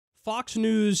Fox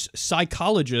News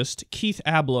psychologist Keith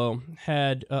Ablow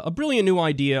had a brilliant new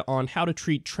idea on how to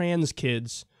treat trans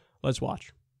kids. Let's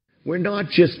watch. We're not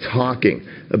just talking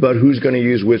about who's going to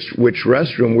use which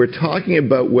restroom. We're talking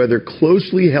about whether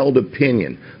closely held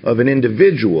opinion of an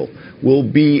individual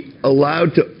will be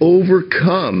allowed to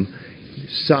overcome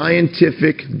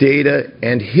scientific data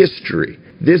and history.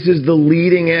 This is the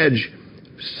leading edge,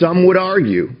 some would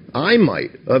argue, I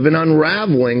might, of an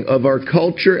unraveling of our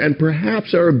culture and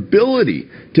perhaps our ability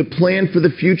to plan for the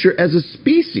future as a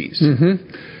species.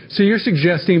 So you're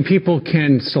suggesting people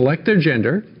can select their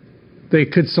gender, they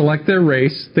could select their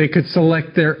race, they could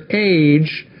select their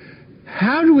age.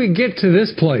 How do we get to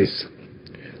this place?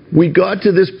 We got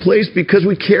to this place because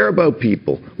we care about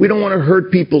people. We don't want to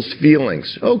hurt people's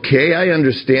feelings. Okay, I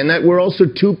understand that. We're also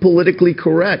too politically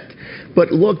correct.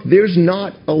 But look, there's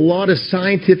not a lot of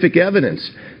scientific evidence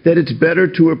that it's better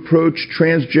to approach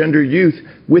transgender youth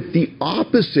with the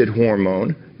opposite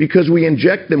hormone because we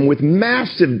inject them with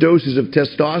massive doses of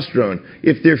testosterone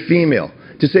if they're female.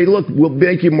 To say, look, we'll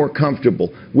make you more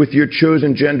comfortable with your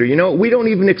chosen gender. You know, we don't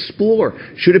even explore.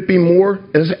 Should it be more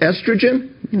estrogen?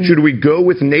 Should we go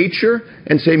with nature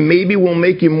and say maybe we'll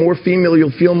make you more female, you'll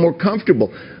feel more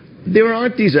comfortable? There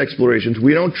aren't these explorations.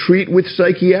 We don't treat with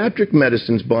psychiatric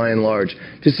medicines by and large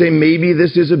to say maybe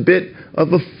this is a bit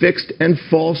of a fixed and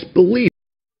false belief.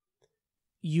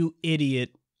 You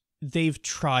idiot. They've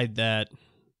tried that.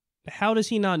 How does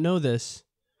he not know this?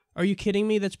 Are you kidding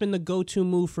me? That's been the go-to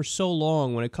move for so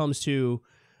long when it comes to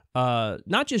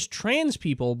not just trans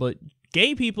people, but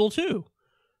gay people too.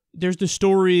 There's the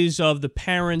stories of the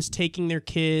parents taking their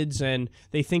kids and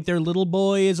they think their little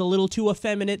boy is a little too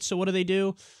effeminate, so what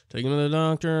do? Take him to the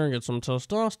doctor, get some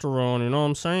testosterone, you know what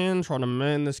I'm saying? Try to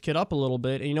man this kid up a little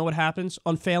bit. And you know what happens?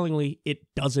 Unfailingly, it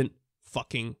doesn't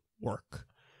fucking work.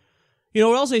 You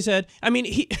know what else they said? I mean,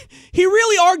 he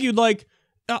really argued like,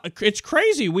 it's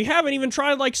crazy. We haven't even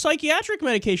tried like psychiatric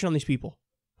medication on these people.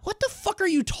 What the fuck are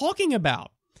you talking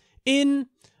about? In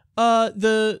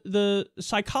the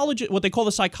psychologist, what they call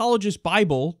the Psychologist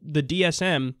Bible, the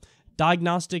DSM,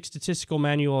 Diagnostic Statistical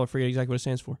Manual, I forget exactly what it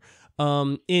stands for.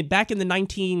 Back in the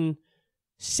 1970s,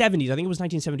 I think it was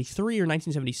 1973 or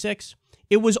 1976,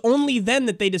 it was only then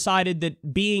that they decided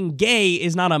that being gay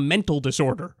is not a mental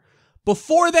disorder.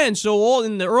 Before then, so all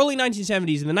in the early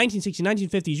 1970s, in the 1960s,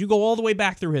 1950s, you go all the way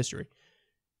back through history.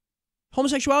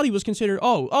 Homosexuality was considered,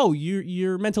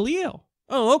 you're mentally ill.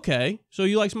 Oh, okay. So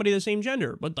you like somebody of the same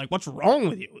gender. But, like, what's wrong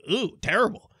with you? Ooh,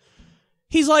 terrible.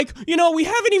 He's like, you know, we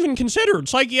haven't even considered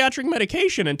psychiatric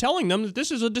medication and telling them that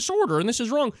this is a disorder and this is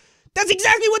wrong. That's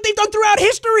exactly what they've done throughout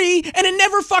history, and it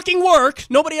never fucking worked.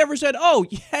 Nobody ever said, oh,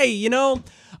 hey, you know,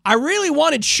 I really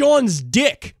wanted Sean's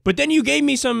dick, but then you gave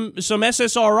me some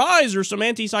SSRIs or some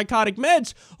antipsychotic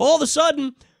meds. All of a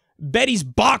sudden, Betty's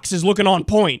box is looking on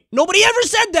point. Nobody ever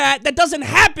said that. That doesn't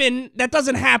happen. That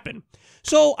doesn't happen.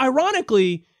 So,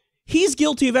 ironically, he's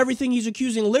guilty of everything he's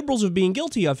accusing liberals of being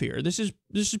guilty of here. This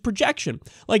is projection.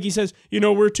 Like he says, you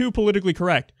know, we're too politically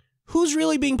correct. Who's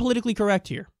really being politically correct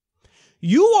here?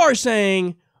 You are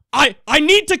saying, I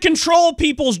need to control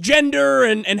people's gender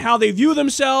and how they view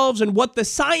themselves and what the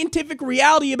scientific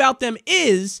reality about them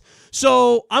is.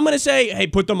 So I'm going to say, hey,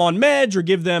 put them on meds or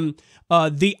give them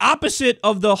the opposite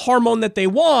of the hormone that they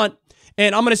want.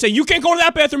 And I'm going to say, you can't go to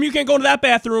that bathroom, you can't go to that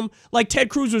bathroom, like Ted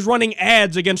Cruz was running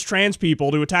ads against trans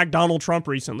people to attack Donald Trump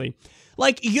recently.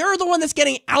 Like, you're the one that's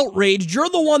getting outraged. You're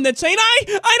the one that's saying,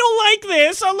 I don't like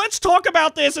this. Let's talk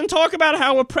about this and talk about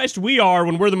how oppressed we are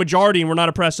when we're the majority and we're not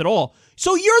oppressed at all.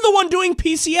 So you're the one doing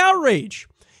PC outrage.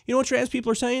 You know what trans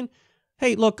people are saying?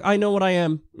 Hey, look, I know what I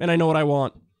am and I know what I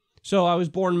want. So I was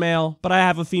born male, but I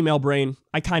have a female brain.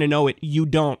 I kind of know it. You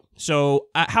don't. So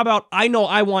how about I know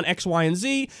I want X, Y, and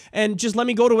Z, and just let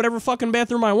me go to whatever fucking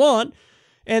bathroom I want,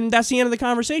 and that's the end of the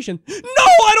conversation. No,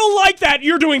 I don't like that.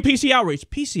 You're doing PC outrage.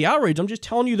 PC outrage? I'm just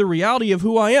telling you the reality of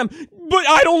who I am, but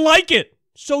I don't like it.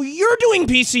 So you're doing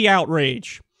PC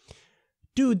outrage.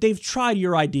 Dude, they've tried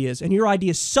your ideas, and your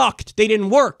ideas sucked. They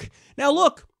didn't work. Now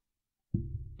look,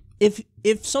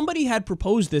 if somebody had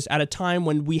proposed this at a time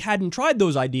when we hadn't tried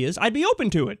those ideas, I'd be open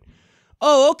to it.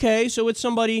 Oh, okay, so it's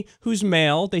somebody who's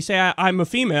male. They say, I'm a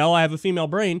female, I have a female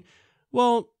brain.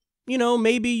 Well, you know,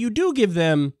 maybe you do give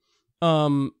them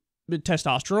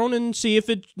testosterone and see if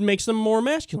it makes them more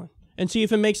masculine. And see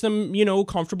if it makes them, you know,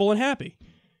 comfortable and happy.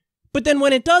 But then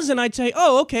when it doesn't, I'd say,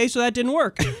 oh, okay, so that didn't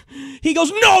work. He goes,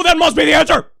 no, that must be the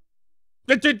answer.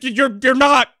 You're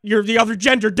not. You're the other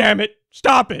gender, damn it.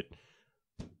 Stop it.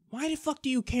 Why the fuck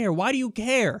do you care? Why do you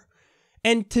care?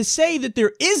 And to say that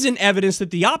there isn't evidence that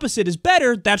the opposite is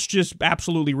better, that's just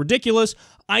absolutely ridiculous.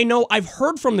 I know I've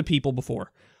heard from the people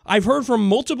before. I've heard from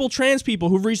multiple trans people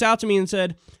who've reached out to me and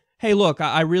said, hey, look,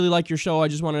 I really like your show. I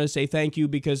just wanted to say thank you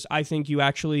because I think you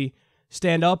actually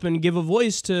stand up and give a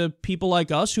voice to people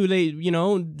like us who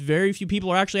very few people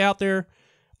are actually out there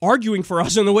arguing for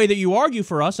us in the way that you argue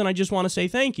for us, and I just want to say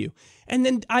thank you. And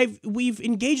then we've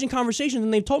engaged in conversations,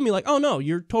 and they've told me, like, oh, no,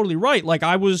 you're totally right. Like,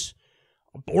 I was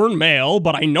born male,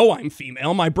 but I know I'm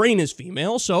female. My brain is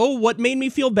female. So what made me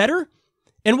feel better?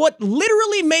 And what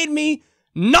literally made me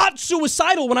not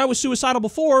suicidal when I was suicidal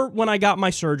before, when I got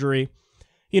my surgery,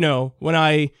 when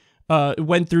I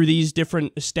went through these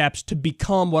different steps to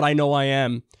become what I know I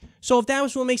am. So if that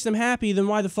was what makes them happy, then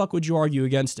why the fuck would you argue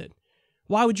against it?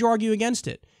 Why would you argue against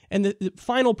it? And the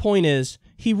final point is,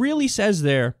 he really says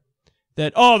there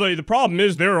that, oh, the problem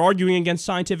is they're arguing against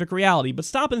scientific reality. But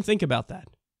stop and think about that.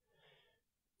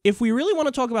 If we really want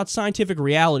to talk about scientific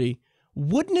reality,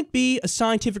 wouldn't it be a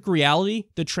scientific reality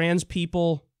that trans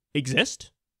people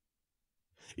exist?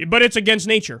 But it's against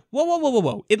nature. Whoa, whoa, whoa, whoa,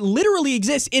 whoa. It literally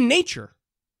exists in nature.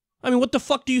 I mean, what the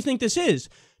fuck do you think this is?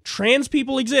 Trans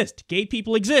people exist. Gay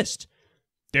people exist.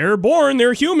 They're born,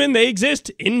 they're human, they exist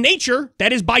in nature.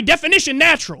 That is by definition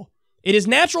natural. It is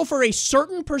natural for a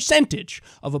certain percentage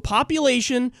of a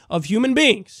population of human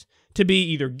beings to be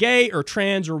either gay or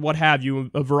trans or what have you,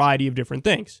 a variety of different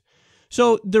things.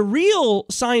 So the real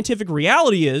scientific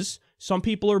reality is some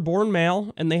people are born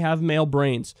male and they have male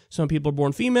brains. Some people are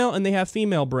born female and they have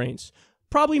female brains.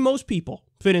 Probably most people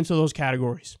fit into those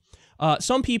categories.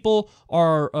 Some people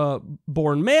are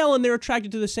born male and they're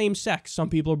attracted to the same sex.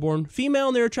 Some people are born female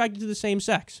and they're attracted to the same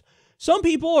sex. Some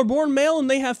people are born male and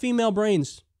they have female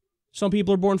brains. Some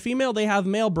people are born female, they have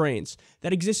male brains.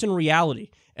 That exists in reality.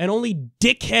 And only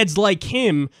dickheads like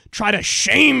him try to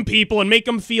shame people and make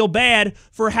them feel bad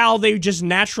for how they just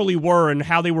naturally were and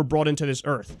how they were brought into this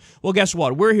earth. Well, guess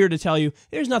what? We're here to tell you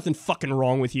there's nothing fucking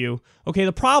wrong with you. Okay,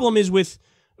 the problem is with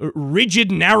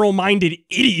rigid, narrow-minded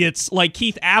idiots like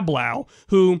Keith Ablow,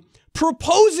 who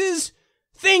proposes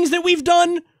things that we've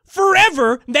done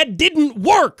forever that didn't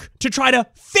work to try to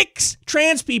fix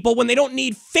trans people when they don't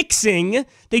need fixing.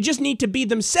 They just need to be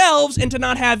themselves and to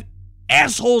not have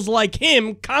assholes like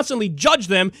him constantly judge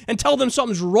them and tell them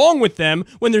something's wrong with them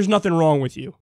when there's nothing wrong with you.